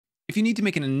If you need to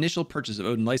make an initial purchase of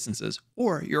Odin licenses,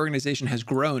 or your organization has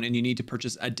grown and you need to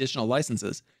purchase additional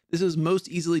licenses, this is most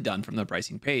easily done from the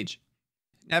pricing page.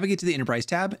 Navigate to the Enterprise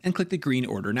tab and click the green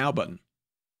Order Now button.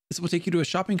 This will take you to a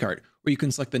shopping cart where you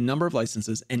can select the number of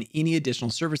licenses and any additional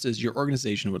services your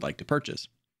organization would like to purchase.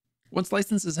 Once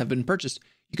licenses have been purchased,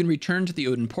 you can return to the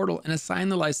Odin portal and assign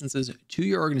the licenses to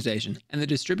your organization and then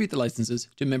distribute the licenses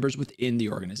to members within the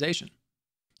organization.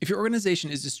 If your organization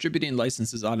is distributing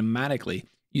licenses automatically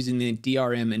using the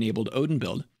DRM-enabled Odin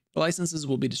build, the licenses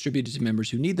will be distributed to members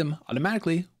who need them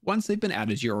automatically once they've been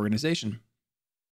added to your organization.